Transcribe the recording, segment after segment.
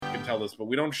tell us, but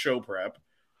we don't show prep.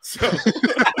 So,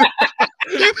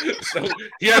 so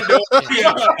he had no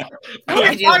idea.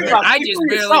 I just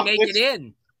barely make it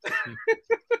in.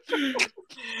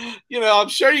 I'm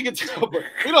sure you can tell, but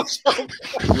we don't show.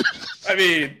 I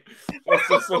mean, let's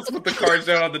put the cards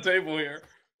down on the table here.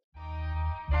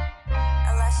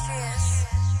 Illustrious.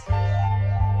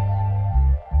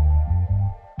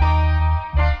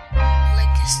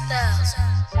 Styles.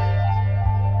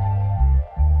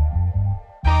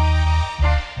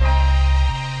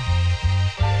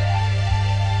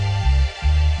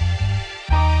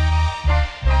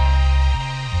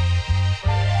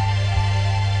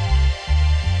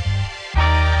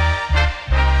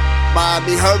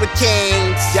 Miami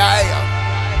Hurricanes,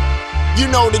 yeah. You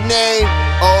know the name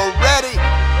already.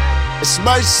 It's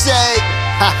Mercy,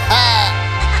 ha ha.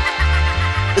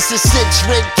 It's a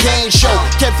 6-ring Kane show.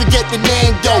 Can't forget the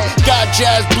name though. Got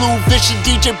Jazz, Blue, Vision,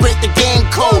 DJ break the game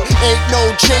code. Ain't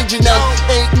no changing them,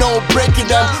 ain't no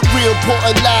breaking them. Real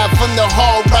Portland live from the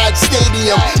Hard Rock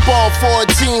Stadium. Ball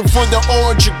 14 for the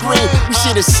orange and green. We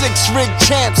see the 6-ring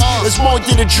champs. It's more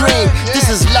than a dream. This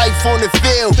is life on the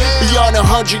field. Beyond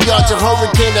 100 yards, a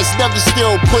hurricane that's never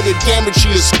still put a damage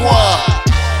to your squad.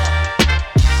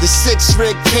 The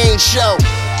 6-ring Kane show.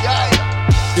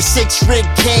 The 6-ring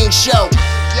Kane show.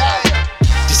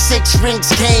 The 6 Rings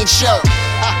Kane show.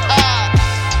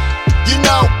 You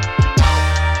know.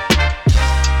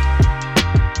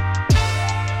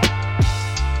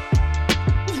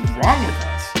 What's wrong with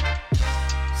us?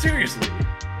 Seriously.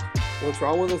 What's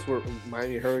wrong with us? We're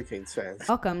Miami Hurricanes fans.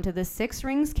 Welcome to the 6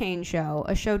 Rings Kane Show,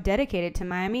 a show dedicated to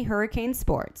Miami Hurricane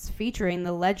sports, featuring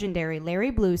the legendary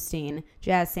Larry Bluestein,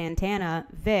 Jazz Santana,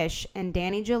 Vish, and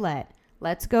Danny Gillette.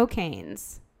 Let's go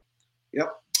Canes.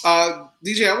 Yep.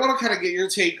 DJ, I want to kind of get your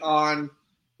take on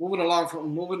moving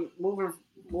from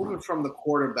the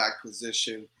quarterback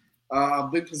position. A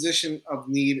big position of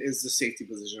need is the safety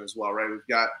position as well, right? We've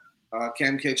got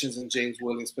Cam Kitchens and James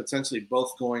Williams potentially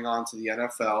both going on to the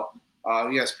NFL.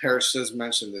 Yes, Parrish does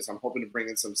mention this. I'm hoping to bring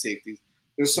in some safeties.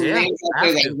 There's some names out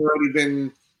there that have already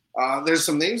been. There's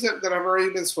some names that have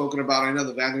already been spoken about. I know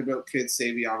the Vanderbilt kid,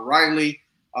 Savion Riley.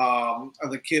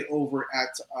 The kid over at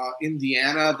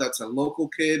Indiana, that's a local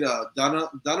kid, Dunham,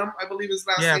 I believe his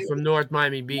last name. Yeah, from North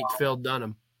Miami Beach, Phil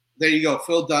Dunham. There you go,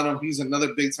 Phil Dunham. He's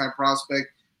another big-time prospect.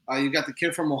 You got the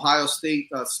kid from Ohio State,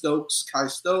 Kai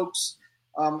Stokes.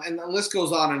 And the list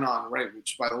goes on and on, right?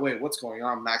 Which, by the way, what's going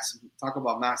on, Max? Talk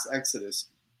about mass exodus.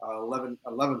 11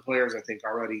 players, I think,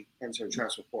 already entered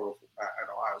transfer portal at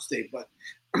Ohio State. But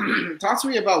talk to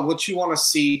me about what you want to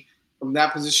see from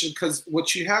that position, because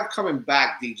what you have coming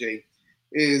back, DJ,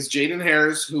 is Jaden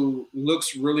Harris, who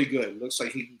looks really good. Looks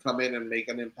like he can come in and make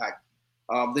an impact.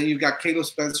 Then you've got Caleb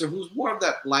Spencer, who's more of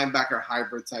that linebacker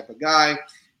hybrid type of guy. And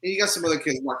you got some other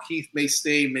kids. Markeith may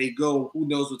stay, may go. Who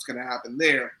knows what's going to happen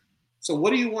there? So what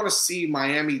do you want to see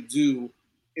Miami do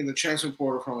in the transfer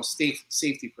portal from a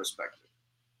safety perspective?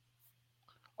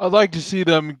 I'd like to see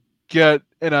them get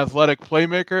an athletic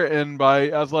playmaker, and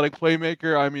by athletic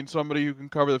playmaker, I mean somebody who can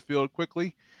cover the field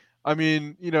quickly. I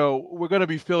mean, we're going to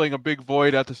be filling a big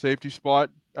void at the safety spot.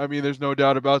 I mean, there's no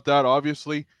doubt about that,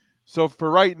 obviously. So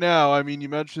for right now, I mean, you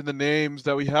mentioned the names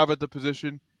that we have at the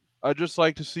position. I'd just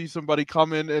like to see somebody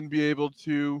come in and be able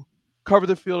to cover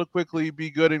the field quickly, be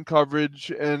good in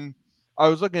coverage. And I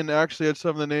was looking actually at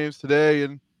some of the names today,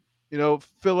 and,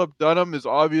 Philip Dunham is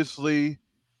obviously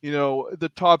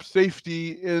the top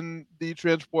safety in the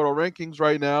transportal rankings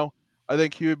right now. I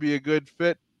think he would be a good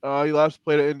fit. He last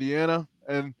played at Indiana,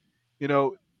 and he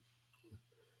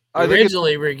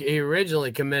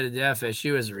originally committed to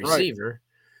FSU as a receiver. Right.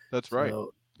 That's right.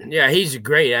 So, yeah, he's a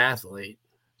great athlete.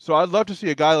 So I'd love to see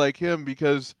a guy like him,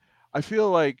 because I feel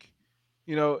like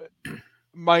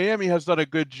Miami has done a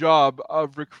good job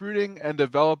of recruiting and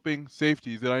developing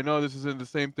safeties, and I know this isn't the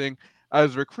same thing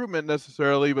as recruitment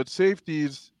necessarily, but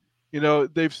safeties,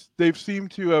 they've seemed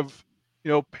to have,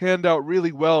 panned out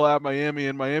really well at Miami,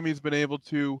 and Miami's been able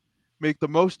to make the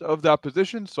most of that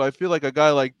position. So I feel like a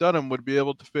guy like Dunham would be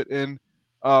able to fit in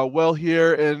well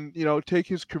here and, take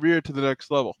his career to the next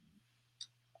level.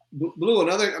 Blue,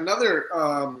 another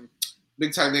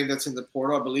big time name that's in the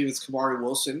portal, I believe, is Kamari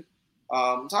Wilson.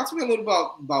 Talk to me a little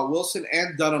about Wilson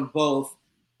and Dunham both.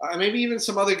 Maybe even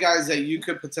some other guys that you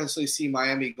could potentially see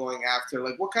Miami going after.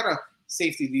 Like, what kind of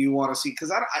safety do you want to see?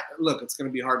 Because, look, it's going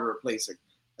to be hard to replace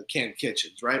a Cam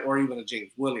Kitchens, right, or even a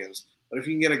James Williams. But if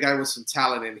you can get a guy with some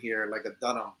talent in here, like a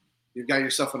Dunham, you've got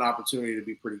yourself an opportunity to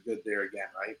be pretty good there again,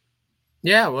 right?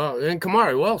 Yeah, well, and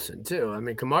Kamari Wilson, too. I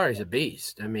mean, Kamari's a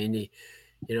beast. I mean,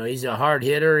 he's a hard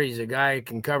hitter. He's a guy who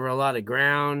can cover a lot of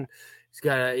ground.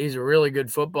 He's a really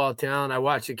good football talent. I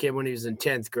watched a kid when he was in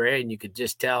 10th grade, and you could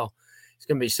just tell he's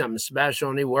going to be something special.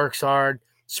 And he works hard,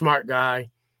 smart guy,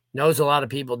 knows a lot of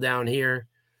people down here.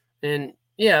 And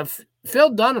yeah,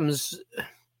 Phil Dunham's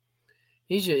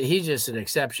he's just an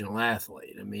exceptional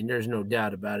athlete. I mean, there's no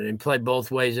doubt about it. And play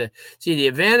both ways. See, the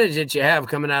advantage that you have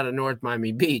coming out of North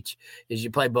Miami Beach is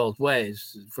you play both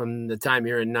ways from the time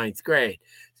you're in 9th grade.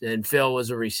 And Phil was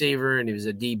a receiver, and he was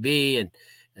a DB,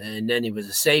 and then he was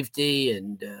a safety.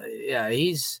 And yeah,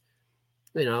 he's,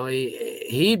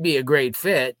 he'd be a great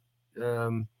fit.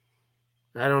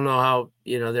 I don't know how,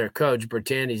 their coach,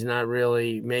 Bertanti's not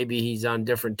really, maybe he's on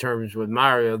different terms with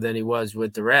Mario than he was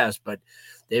with the rest, but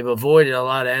they've avoided a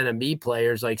lot of NMB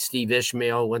players like Steve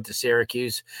Ishmael, went to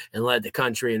Syracuse and led the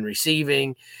country in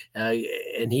receiving.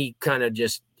 And he kind of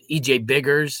just, E.J.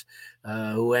 Biggers,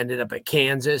 who ended up at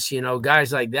Kansas,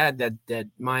 guys like that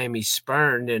Miami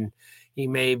spurned. And he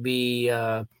may be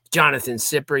Jonathan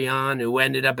Cyprian, who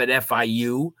ended up at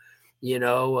FIU.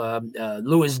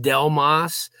 Louis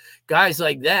Delmas, guys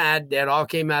like that all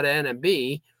came out of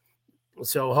NMB.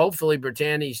 So hopefully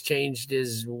Bertanti's changed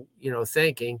his,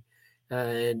 thinking.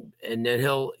 And then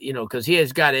he'll, because he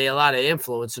has got a lot of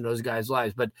influence in those guys'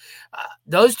 lives. But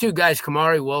those two guys,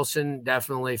 Kamari Wilson,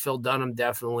 definitely, Phil Dunham,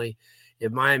 definitely.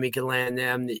 If Miami can land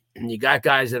them, you got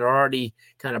guys that already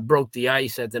kind of broke the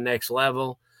ice at the next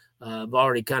level, have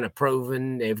already kind of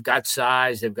proven. They've got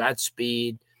size, they've got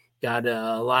speed. Got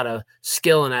a lot of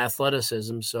skill and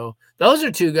athleticism. So those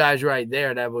are two guys right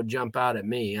there that would jump out at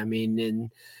me. I mean,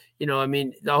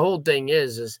 the whole thing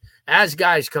is as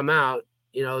guys come out,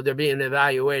 they're being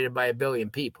evaluated by a billion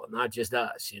people, not just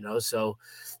us, so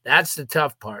that's the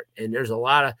tough part. And there's a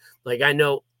lot of, like, I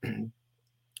know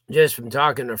just from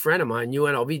talking to a friend of mine,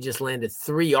 UNLV just landed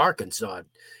 3 Arkansas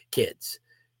kids,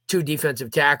 2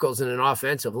 defensive tackles and an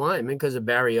offensive lineman because of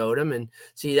Barry Odom. And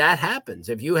see, that happens.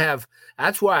 If you have,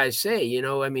 that's why I say, you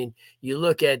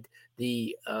look at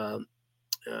the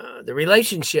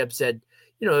relationships that,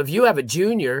 if you have a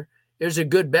junior, there's a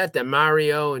good bet that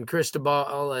Mario and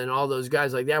Cristobal and all those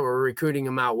guys like that were recruiting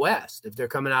them out west if they're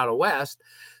coming out of west.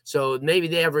 So maybe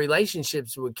they have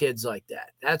relationships with kids like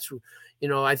that. That's,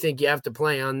 I think you have to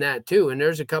play on that too. And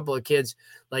there's a couple of kids,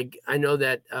 like I know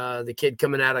that the kid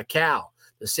coming out of Cal,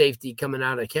 the safety coming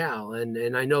out of Cal.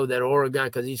 And I know that Oregon,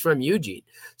 because he's from Eugene.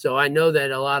 So I know that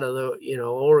a lot of the,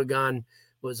 Oregon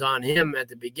was on him at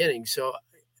the beginning. So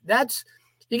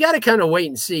you got to kind of wait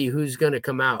and see who's going to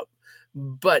come out.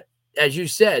 But as you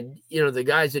said, the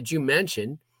guys that you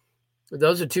mentioned,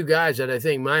 those are 2 guys that I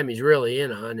think Miami's really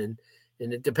in on. And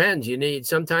it depends.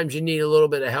 Sometimes you need a little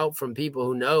bit of help from people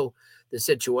who know the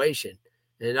situation.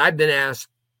 And I've been asked,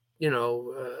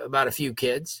 about a few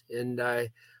kids, and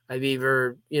I've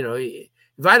either,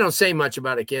 if I don't say much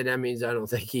about a kid, that means I don't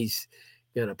think he's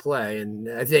going to play. And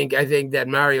I think that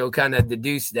Mario kind of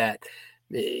deduced that.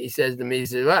 He says to me, he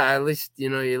says, well, at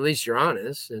least you're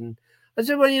honest. And I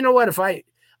said, well, you know what, if I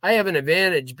have an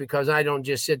advantage because I don't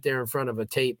just sit there in front of a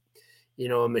tape,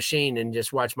 a machine and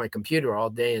just watch my computer all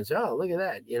day and say, oh, look at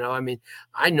that.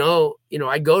 I know,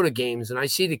 I go to games and I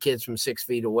see the kids from 6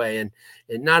 feet away and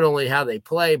not only how they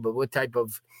play, but what type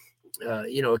of,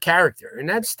 a character. And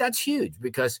that's huge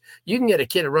because you can get a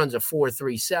kid who runs a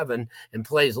 4.37 and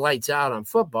plays lights out on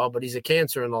football, but he's a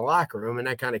cancer in the locker room. And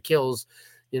that kind of kills,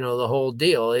 the whole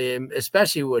deal,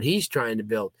 especially what he's trying to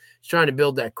build. He's trying to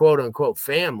build that quote unquote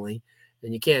family.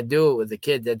 And you can't do it with a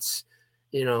kid that's,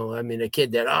 a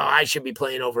kid that, I should be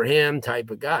playing over him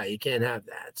type of guy. You can't have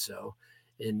that. So,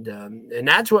 and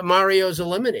that's what Mario's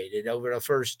eliminated over the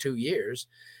first 2 years.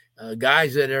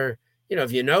 Guys that are,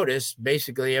 if you notice,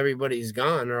 basically everybody's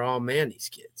gone are all Manny's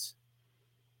kids.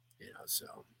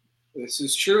 So. This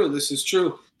is true.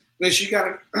 Vish, you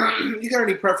got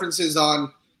any preferences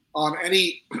on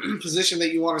any position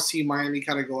that you want to see Miami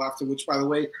kind of go after? Which, by the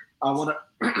way, I want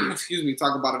to,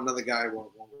 talk about another guy when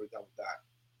we're done with that.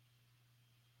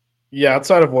 Yeah,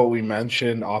 outside of what we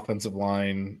mentioned, offensive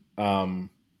line and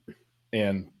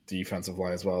defensive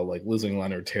line as well, like losing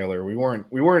Leonard Taylor, we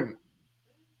weren't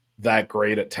that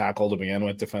great at tackle to begin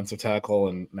with, defensive tackle,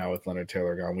 and now with Leonard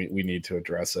Taylor gone, we need to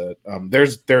address it. There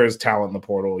is talent in the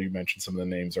portal. You mentioned some of the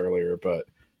names earlier, but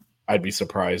I'd be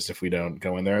surprised if we don't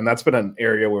go in there. And that's been an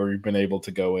area where we've been able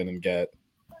to go in and get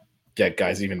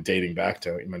guys even dating back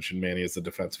to it. You mentioned Manny as the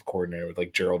defensive coordinator with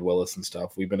like Gerald Willis and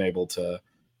stuff. We've been able to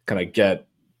kind of get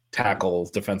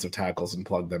defensive tackles and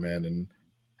plug them in and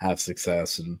have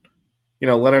success. And,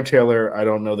 Leonard Taylor, I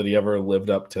don't know that he ever lived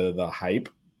up to the hype,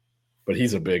 but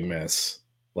he's a big miss.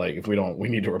 Like if we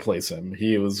need to replace him.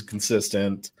 He was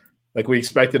consistent. Like we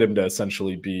expected him to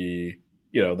essentially be,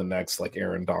 the next like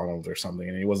Aaron Donald or something.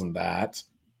 And he wasn't that,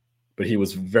 but he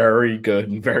was very good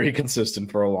and very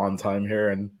consistent for a long time here,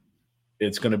 and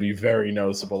it's going to be very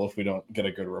noticeable if we don't get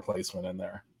a good replacement in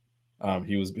there.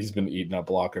 He's been eating up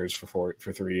blockers for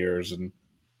 3 years, and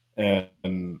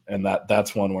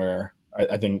that's one where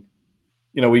I think,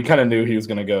 you know, we kind of knew he was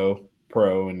going to go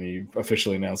pro, and he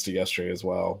officially announced it yesterday as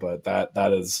well. But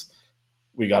that is,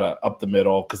 we got to up the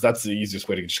middle, because that's the easiest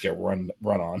way to just get run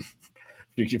on.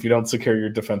 If you don't secure your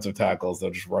defensive tackles, they'll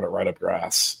just run it right up your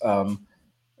ass.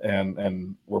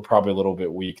 And we're probably a little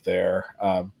bit weak there.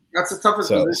 That's the toughest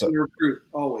position to recruit,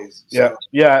 always. So.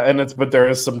 Yeah, but there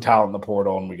is some talent in the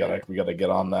portal, and we gotta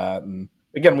get on that. And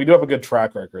again, we do have a good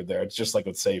track record there. It's just like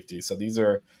with safety. So these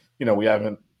are, you know,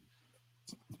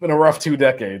 it's been a rough 2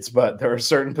 decades, but there are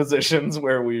certain positions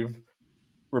where we've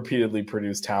repeatedly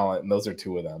produced talent, and those are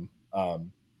 2 of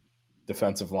them.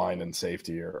 Defensive line and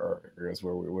safety are areas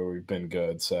where we've been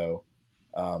good. So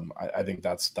I think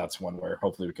that's one where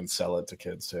hopefully we can sell it to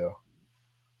kids too.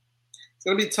 It's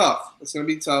going to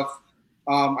be tough.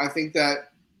 I think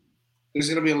that there's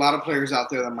going to be a lot of players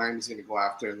out there that Miami's going to go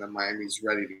after, and that Miami's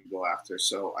ready to go after.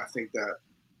 So I think that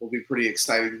will be pretty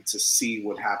exciting to see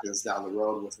what happens down the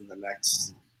road within the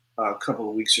next couple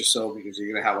of weeks or so, because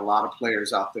you're going to have a lot of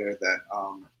players out there that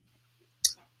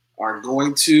are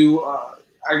going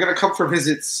to come for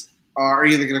visits. Are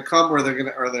either going to come or they're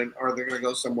going to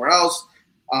go somewhere else.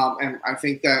 And I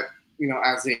think that, you know,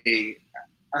 as a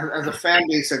fan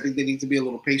base, I think they need to be a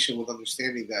little patient with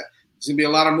understanding that there's going to be a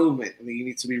lot of movement, and you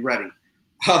need to be ready.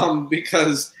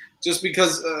 Because just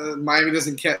because Miami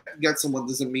doesn't get someone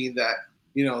doesn't mean that,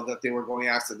 you know, that they were going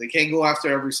after. They can't go after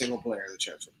every single player in the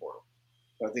transfer portal.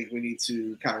 So I think we need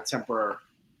to kind of temper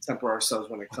ourselves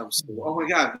when it comes to, oh my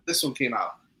God, this one came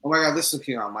out. Oh my God, this one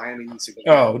came out. Miami needs to go.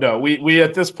 Oh no, we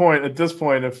at this point,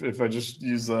 if I just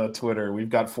use Twitter, we've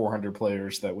got 400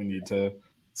 players that we need to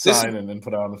sign and then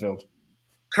put out on the field.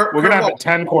 We're going to have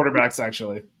 10 quarterbacks,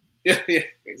 actually. Yeah,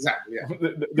 exactly.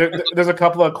 Yeah. There's a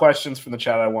couple of questions from the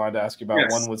chat I wanted to ask you about.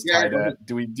 Yes. One was tight end.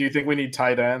 Do you think we need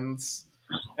tight ends?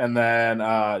 And then,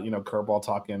 Curveball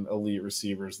talking elite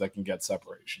receivers that can get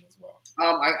separation as well.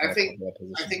 I think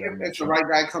if the right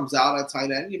guy comes out at tight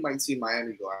end, you might see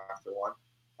Miami go after one.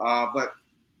 But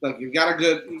look, you've got a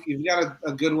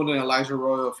good one in Elijah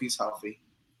Royal if he's healthy.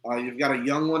 You've got a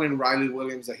young one in Riley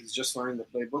Williams that he's just learning the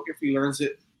playbook. If he learns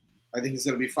it, I think he's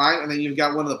going to be fine. And then you've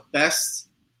got one of the best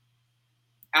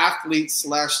athletes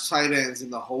 / tight ends in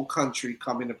the whole country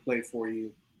coming to play for you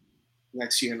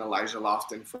next year in Elijah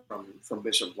Lofton from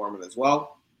Bishop Gorman as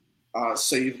well.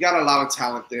 So you've got a lot of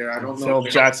talent there. I don't know.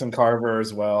 Jackson Carver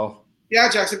as well. Yeah,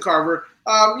 Jackson Carver.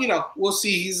 We'll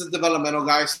see. He's a developmental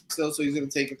guy still, so he's going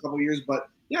to take a couple years. But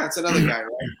yeah, it's another guy,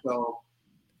 right? So.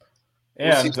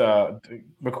 And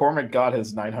McCormick got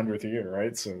his 900th year,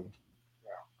 right? So.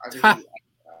 Yeah, I think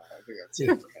that's it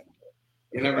for him.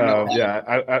 You never know. Yeah,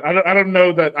 I don't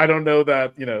know that. I don't know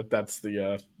that. You know, that's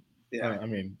the. Yeah. I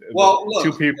mean, well, look,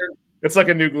 2 people. It's like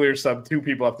a nuclear sub. 2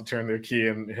 people have to turn their key,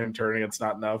 and him turning it's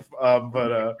not enough. But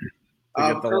to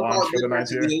get the launch for the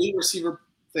 9th year. The elite receiver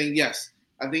thing, yes.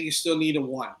 I think you still need a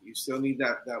 1. You still need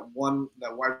that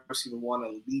wide receiver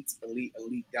 1,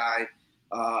 elite guy.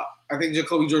 I think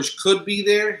Jacoby George could be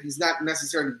there. He's not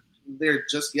necessarily there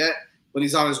just yet, but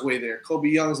he's on his way there. Kobe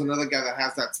Young is another guy that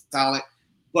has that talent,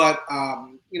 but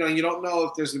you don't know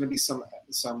if there's going to be some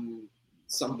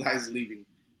guys leaving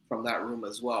from that room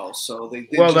as well. So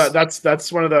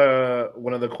that's one of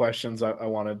the questions I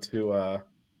wanted to.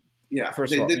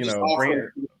 First of all,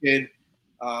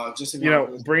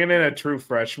 bringing in a true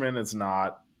freshman is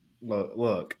not.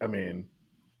 Look, I mean,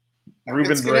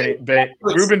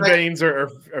 Ruben Baines are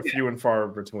few and far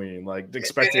between. Like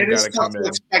expecting a guy to come in.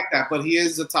 Expect that, but he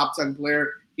is a top 10 player.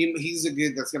 He's a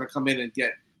kid that's going to come in and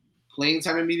get playing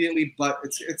time immediately. But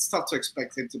it's tough to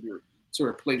expect him to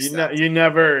replace that. You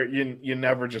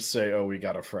never just say, "Oh, we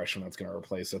got a freshman that's going to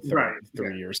replace a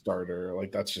 3-year starter."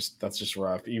 Like that's just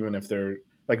rough. Even if they're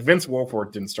like Vince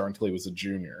Wilfork didn't start until he was a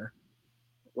junior.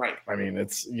 Right. I mean,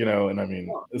 it's this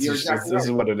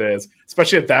is what it is.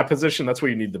 Especially at that position, that's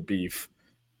where you need the beef,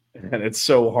 and it's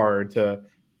so hard to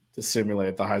simulate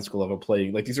at the high school level play.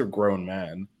 Like these are grown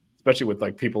men, especially with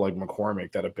like people like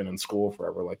McCormick that have been in school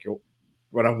forever. Like you'll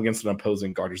run up against an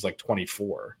opposing guard who's like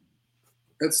 24.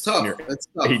 It's tough. It's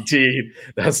tough. 18.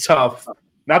 That's tough.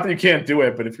 Not that you can't do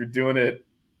it, but if you're doing it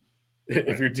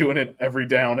every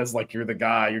down as like you're the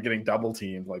guy, you're getting double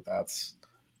teamed. Like that's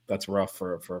rough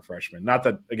for a freshman. Not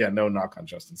that, again, no knock on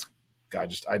Justin's guy.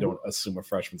 Just I don't assume a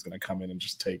freshman's going to come in and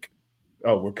just take,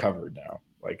 oh, we're covered now.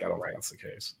 Like I don't think that's the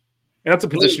case. And that's a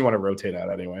position you want to rotate at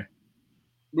anyway.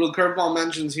 Blue Curveball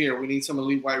mentions here we need some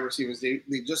elite wide receivers. They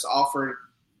just offered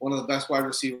one of the best wide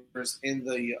receivers in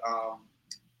the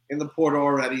portal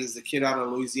already is the kid out of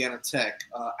Louisiana Tech,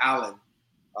 Allen.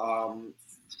 I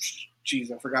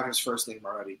forgot his first name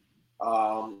already.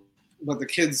 But the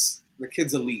kid's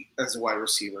elite as a wide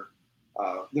receiver.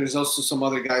 There's also some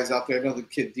other guys out there. I know the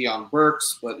kid Deion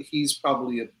Burks, but he's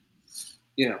probably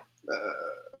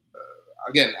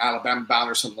again, Alabama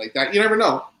bound or something like that. You never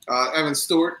know. Evan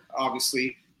Stewart,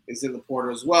 obviously, is in the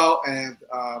portal as well, and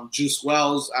Juice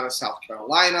Wells out of South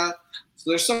Carolina.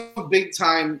 So there's some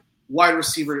big-time wide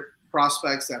receiver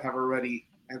prospects that have already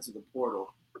entered the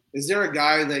portal. Is there a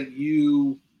guy that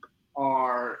you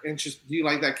are interested? Do you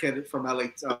like that kid from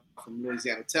from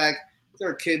Louisiana Tech? Is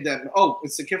there a kid that? Oh,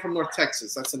 it's the kid from North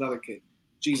Texas. That's another kid.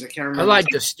 Jeez, I can't remember. I like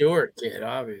the Stewart kid,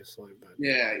 obviously. But.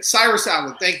 Yeah, Cyrus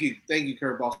Allen. Thank you,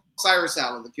 Curveball. Cyrus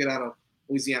Allen, the kid out of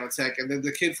Louisiana Tech, and then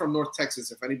the kid from North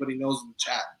Texas. If anybody knows in the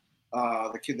chat,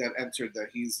 the kid that entered, that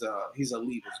he's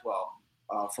elite as well.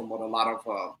 From what a lot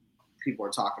of people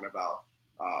are talking about.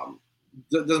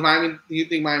 Does Miami? Do you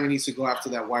think Miami needs to go after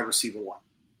that wide receiver one?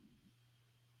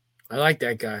 I like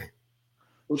that guy.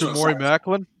 Jamori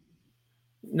Macklin?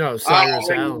 No, Cyrus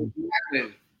Allen.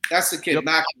 Macklin. That's the kid, Yep.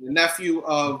 Macklin, the nephew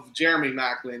of Jeremy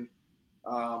Macklin,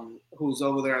 who's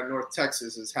over there at North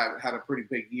Texas, has had a pretty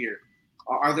big year.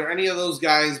 Are there any of those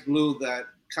guys, Blue, that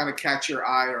kind of catch your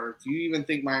eye, or do you even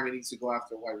think Miami needs to go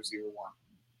after wide receiver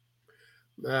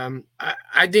one?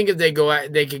 I think if they go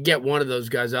out, they could get one of those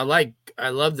guys. I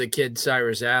love the kid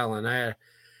Cyrus Allen.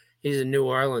 He's a New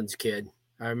Orleans kid.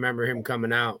 I remember him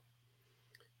coming out.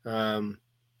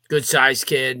 Good sized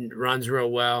kid, runs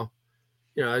real well.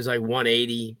 You know, he's like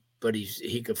 180, but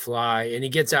he could fly and he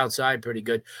gets outside pretty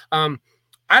good. I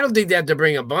don't think they have to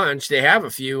bring a bunch. They have a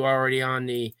few already on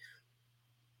the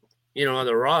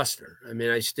roster. I mean,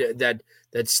 that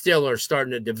still are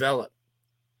starting to develop.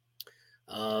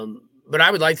 But I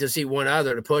would like to see one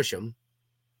other to push them.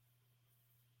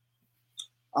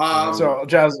 So,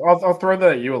 Jazz, I'll throw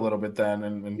that at you a little bit then,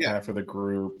 and kind of for the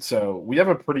group. So we have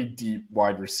a pretty deep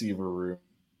wide receiver room.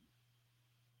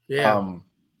 Yeah.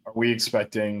 Are we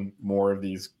expecting more of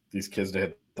these kids to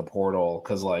hit the portal?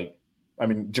 Because,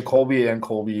 Jacoby and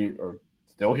Colby are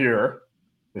still here.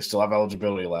 They still have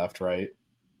eligibility left, right?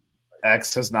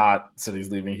 X has not said he's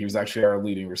leaving. He was actually our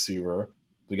leading receiver.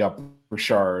 We got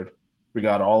Richard. We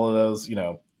got all of those,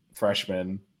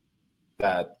 freshmen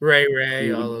that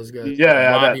Ray, all those guys.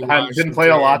 Yeah, that didn't play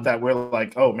a lot. That we're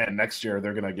like, oh man, next year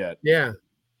they're gonna get. Yeah,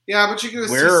 but you're gonna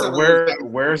see some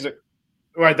where's it?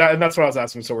 Right, and that's what I was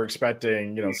asking. So we're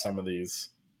expecting, some of these.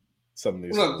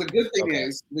 Look, the good thing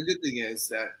is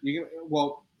that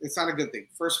it's not a good thing.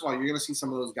 First of all, you're gonna see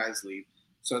some of those guys leave,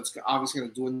 so it's obviously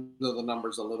gonna dwindle the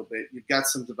numbers a little bit. You've got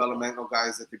some developmental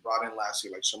guys that they brought in last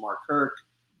year, like Shamar Kirk,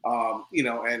 and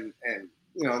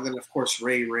then of course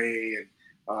Ray and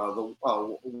the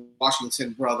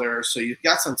Washington brother. So you've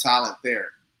got some talent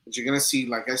there. But you're going to see,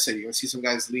 like I said, you're going to see some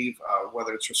guys leave,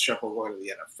 whether it's Restrepo going to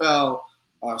the NFL,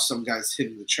 some guys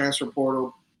hitting the transfer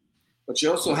portal. But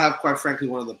you also have, quite frankly,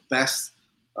 one of the best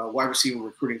wide receiver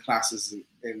recruiting classes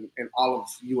in all of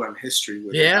UM history.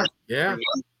 Yeah.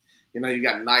 You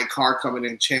got Nye Carr coming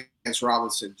in, Chance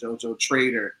Robinson, JoJo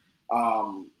Trader.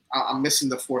 I'm missing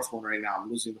the fourth one right now. I'm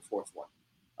losing the fourth one.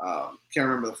 Can't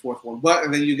remember the fourth one.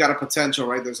 And then you got a potential,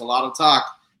 right? There's a lot of talk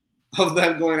of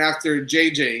them going after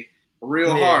JJ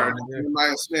real hard.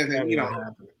 Maya Smith. And,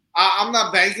 I'm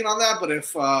not banking on that, but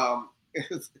if that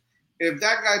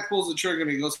guy pulls the trigger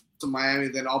and he goes to Miami,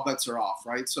 then all bets are off,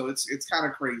 right? So it's kind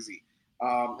of crazy.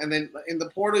 And then in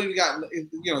the portal, you got,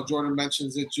 Jordan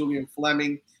mentions it, Julian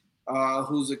Fleming,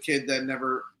 who's a kid that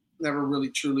never really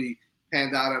truly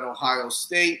panned out at Ohio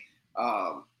State.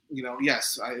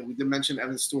 Yes, we did mention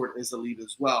Evan Stewart is the lead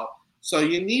as well. So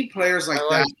you need players like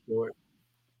that. Stewart.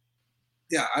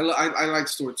 Yeah, I like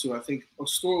Stewart too. I think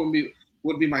Stewart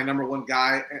would be my number one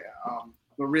guy.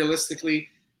 But realistically,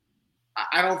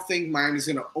 I don't think Miami's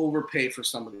going to overpay for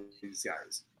some of these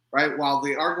guys, right? While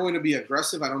they are going to be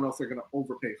aggressive, I don't know if they're going to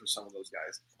overpay for some of those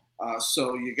guys.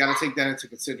 So you got to take that into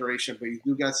consideration. But you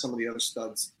do got some of the other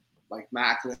studs like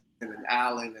Macklin and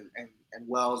Allen and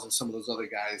Wells and some of those other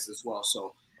guys as well.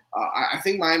 So I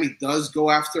think Miami does go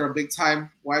after a big-time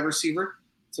wide receiver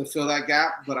to fill that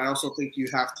gap, but I also think you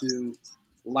have to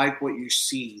like what you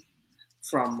see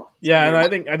from. Yeah, and I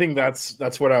think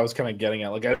that's what I was kind of getting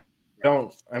at. Like,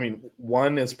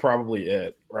 one is probably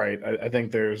it, right? I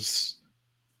think there's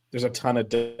a ton of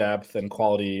depth and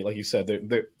quality, like you said.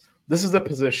 This is the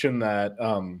position that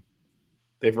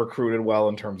they've recruited well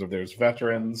in terms of there's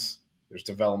veterans, there's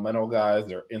developmental guys,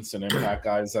 there are instant impact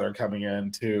guys that are coming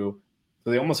in too. So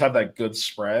they almost have that good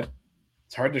spread.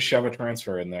 It's hard to shove a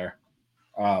transfer in there.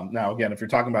 Now, again, if you're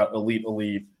talking about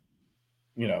elite,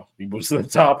 you know, he moves to the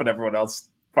top and everyone else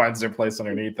finds their place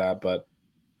underneath that. But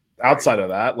outside of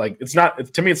that, like it's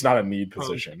not to me, it's not a need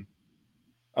position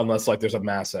unless like there's a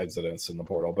mass exodus in the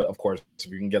portal. But of course,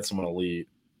 if you can get someone elite,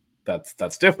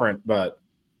 that's different. But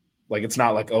like it's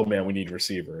not like, oh man, we need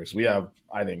receivers. We have,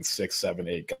 I think, 6, 7,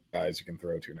 8 guys you can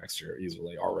throw to next year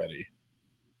easily already.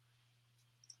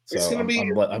 So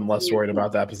I'm less worried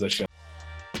about that position.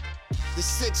 The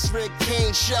 6 Rig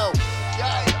Kane Show.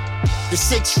 Yeah. The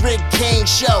 6 Rig Kane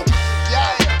Show.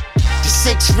 Yeah. The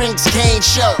 6 Rings Kane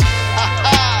Show.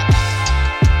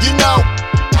 You know.